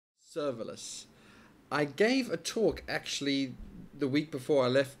Serverless. I gave a talk actually the week before I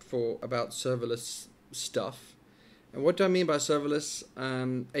left for about serverless stuff. And what do I mean by serverless?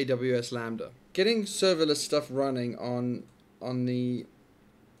 AWS Lambda. Getting serverless stuff running on the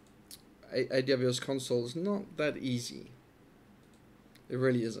AWS console is not that easy. It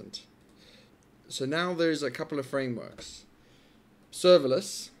really isn't. So now there's a couple of frameworks.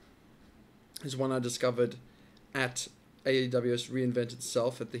 Serverless is one I discovered at AWS reinvented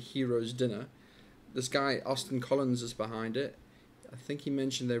itself at the Heroes Dinner. This guy, Austin Collins, is behind it. I think he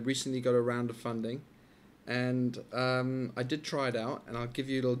mentioned they recently got a round of funding. And I did try it out, and I'll give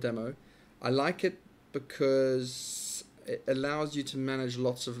you a little demo. I like it because it allows you to manage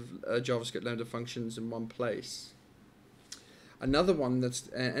lots of JavaScript Lambda functions in one place. Another one that's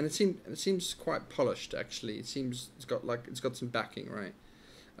and it seems quite polished actually. It's got some backing, right?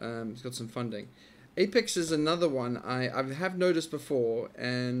 It's got some funding. Apex is another one I have noticed before,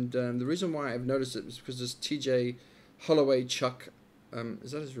 and the reason why I've noticed it is because this TJ Holloway Chuck,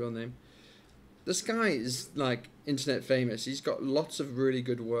 is that his real name? This guy is like internet famous. He's got lots of really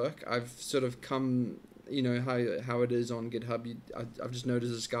good work. I've sort of come, you know how it is on GitHub. I've just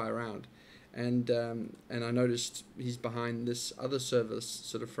noticed this guy around, and I noticed he's behind this other serverless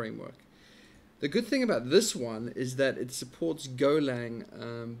sort of framework. The good thing about this one is that it supports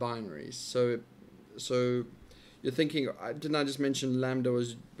Golang binaries. So you're thinking, didn't I just mention Lambda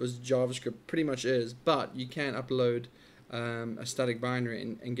was JavaScript? Pretty much is, but you can upload a static binary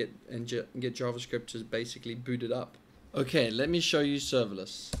and get JavaScript to basically boot it up. Okay, let me show you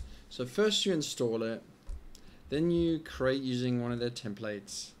serverless. So first you install it, then you create using one of their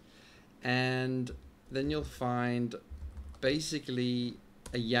templates, and then you'll find basically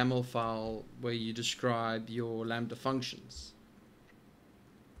a YAML file where you describe your Lambda functions.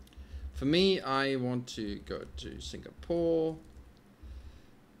 For me, I want to go to Singapore,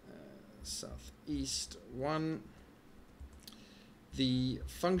 Southeast 1. The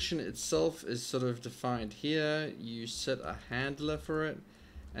function itself is sort of defined here. You set a handler for it,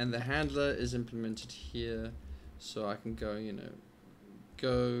 and the handler is implemented here. So I can go,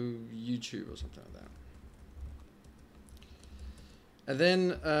 go YouTube or something like that. And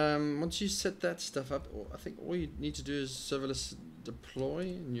then once you set that stuff up, I think all you need to do is serverless deploy,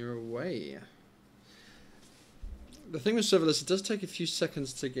 and you're away. The thing with serverless, it does take a few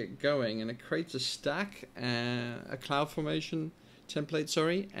seconds to get going, and it creates a stack, a CloudFormation template,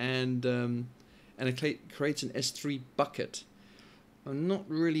 sorry, and it creates an S3 bucket. I'm not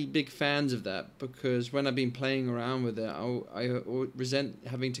really big fans of that because when I've been playing around with it, I resent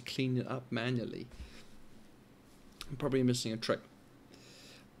having to clean it up manually. I'm probably missing a trick.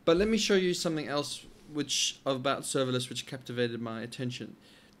 But let me show you something else about serverless which captivated my attention.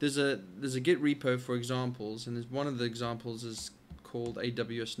 There's a Git repo for examples, and one of the examples is called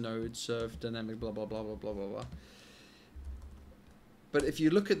AWS Node Serve Dynamic blah blah blah blah blah blah blah. But if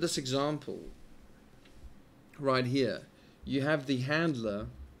you look at this example right here, you have the handler,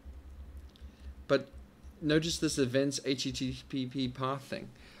 but notice this events HTTP path thing.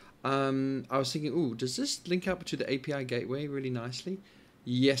 I was thinking, ooh, does this link up to the API gateway really nicely?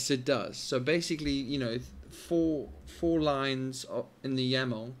 Yes, it does. So basically, four lines in the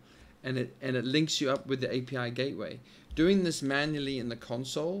YAML, and it links you up with the API gateway. Doing this manually in the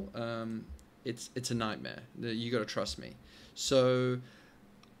console, it's a nightmare. You got to trust me. So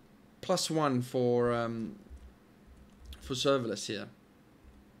 +1 for serverless here.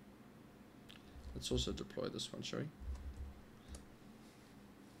 Let's also deploy this one, shall we?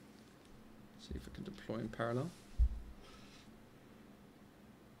 See if we can deploy in parallel.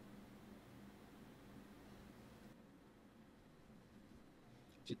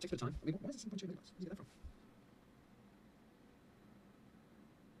 It takes a bit of time. I mean, why is this 7.2 megabytes? Where did you get that from?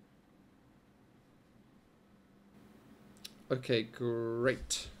 Okay,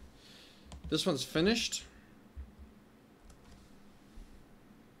 great. This one's finished.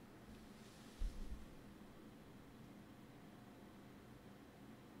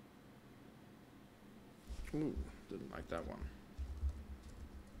 Ooh, didn't like that one.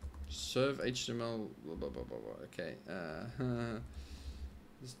 Serve HTML, blah, blah, blah, blah, blah. Okay.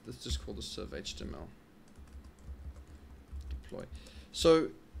 Let's just call this serve HTML. Deploy. So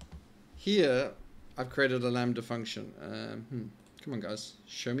here I've created a Lambda function. Come on, guys.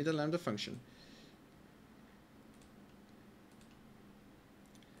 Show me the Lambda function.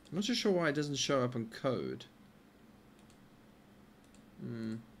 I'm not too sure why it doesn't show up in code.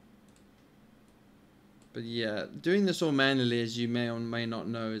 But yeah, doing this all manually, as you may or may not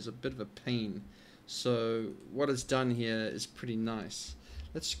know, is a bit of a pain. So what it's done here is pretty nice.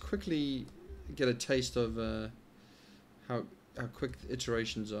 Let's quickly get a taste of how how quick the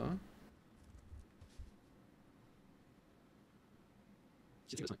iterations are.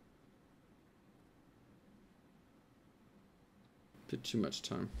 Bit too much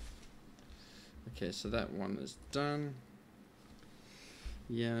time. Okay, so that one is done.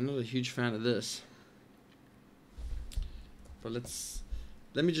 Yeah, I'm not a huge fan of this. But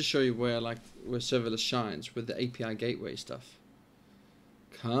let me just show you where serverless shines with the API gateway stuff.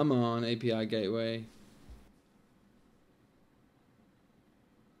 Come on, API gateway.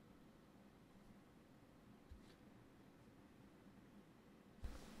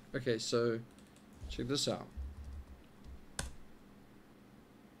 Okay, so check this out.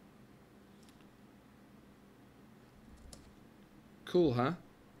 Cool, huh?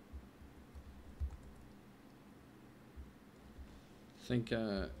 I think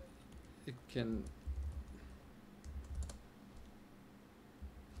it can.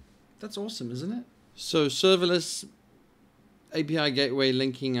 That's awesome, isn't it? So serverless API gateway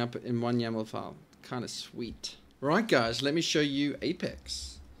linking up in one YAML file. Kind of sweet. Right, guys, let me show you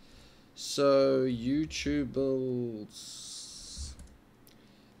Apex. So YouTube builds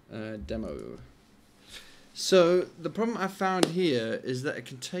demo. So the problem I found here is that it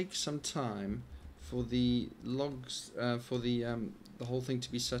can take some time for the logs for the whole thing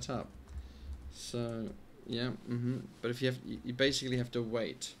to be set up. So yeah, but if you basically have to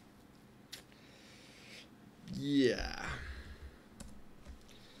wait. Yeah.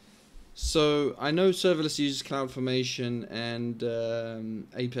 So I know serverless uses CloudFormation and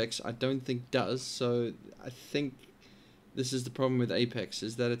Apex I don't think does. So I think this is the problem with Apex,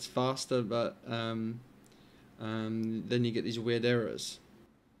 is that it's faster, but then you get these weird errors.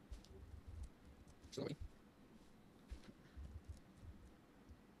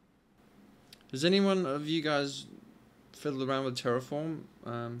 Has anyone of you guys fiddled around with Terraform?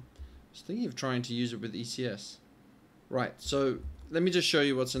 I was thinking of trying to use it with ECS. Right, so let me just show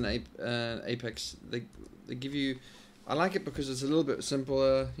you what's in Apex. They give you, I like it because it's a little bit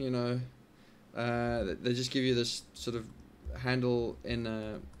simpler, you know. They just give you this sort of handle in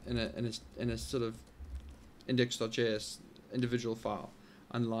a sort of index.js individual file,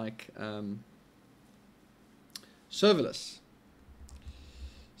 unlike serverless.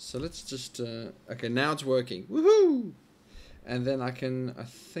 So let's just okay, now it's working. Woohoo! And then I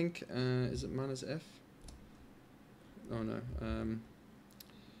think is it -f? Oh no.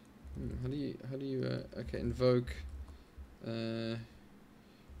 How do you okay, invoke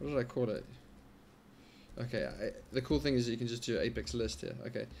what did I call it? Okay, the cool thing is you can just do Apex list here.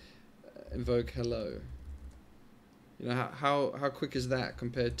 Okay. Invoke hello. You know how quick is that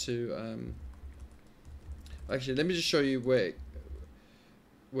compared to actually, let me just show you where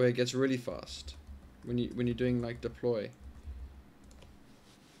it gets really fast when you're doing like deploy.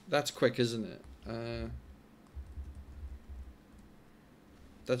 That's quick, isn't it?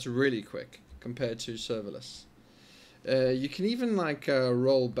 That's really quick compared to serverless. You can even like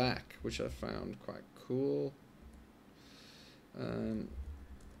roll back, which I found quite cool.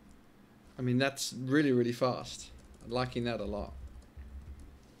 I mean, that's really fast. I'm liking that a lot.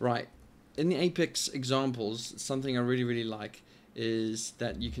 Right, in the Apex examples, something I really like is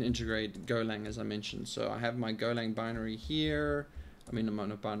that you can integrate Golang, as I mentioned. So I have my Golang binary here. I mean, I'm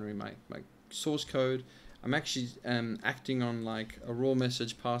on a binary, my source code. I'm actually acting on like a raw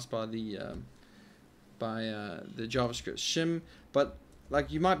message passed by the JavaScript shim. But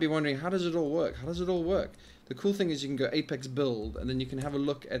like, you might be wondering, how does it all work? How does it all work? The cool thing is you can go apex build, and then you can have a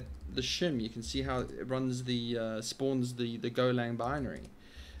look at the shim. You can see how it runs spawns the Golang binary.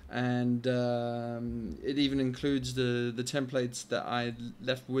 And it even includes the templates that I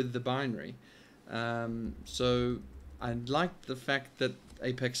left with the binary. So I like the fact that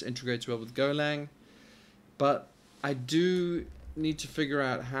Apex integrates well with Golang, but I do need to figure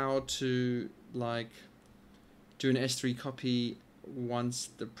out how to like do an S3 copy once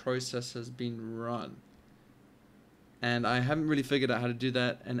the process has been run. And I haven't really figured out how to do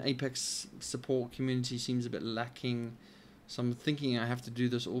that, and Apex support community seems a bit lacking. So I'm thinking I have to do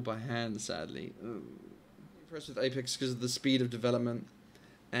this all by hand, sadly. I'm impressed with Apex because of the speed of development,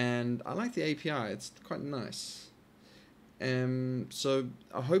 and I like the API. It's quite nice. So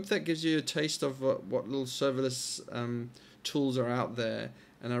I hope that gives you a taste of what little serverless tools are out there,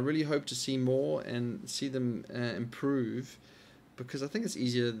 and I really hope to see more and see them improve, because I think it's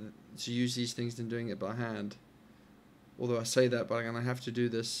easier to use these things than doing it by hand. Although I say that, but I'm going to have to do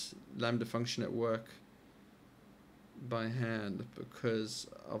this Lambda function at work by hand because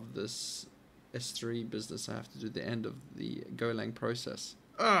of this S3 business. I have to do the end of the Golang process.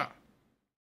 Ah!